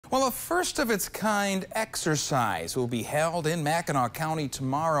Well, a first-of-its-kind exercise will be held in Mackinac County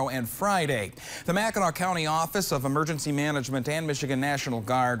tomorrow and Friday. The Mackinac County Office of Emergency Management and Michigan National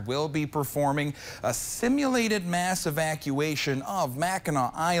Guard will be performing a simulated mass evacuation of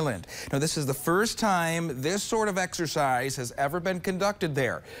Mackinac Island. Now, this is the first time this sort of exercise has ever been conducted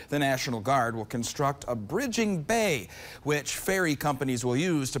there. The National Guard will construct a bridging bay, which ferry companies will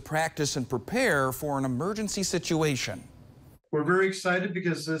use to practice and prepare for an emergency situation. We're very excited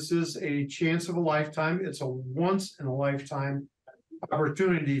because this is a chance of a lifetime. It's a once in a lifetime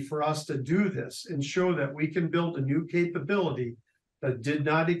opportunity for us to do this and show that we can build a new capability that did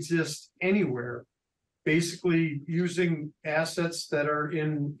not exist anywhere, basically using assets that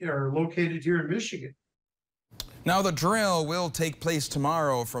are located here in Michigan. Now, the drill will take place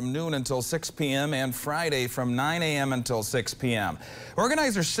tomorrow from noon until 6 p.m. and Friday from 9 a.m. until 6 p.m.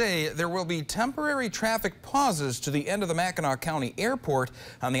 Organizers say there will be temporary traffic pauses to the end of the Mackinac County Airport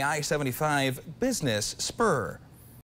on the I-75 business spur.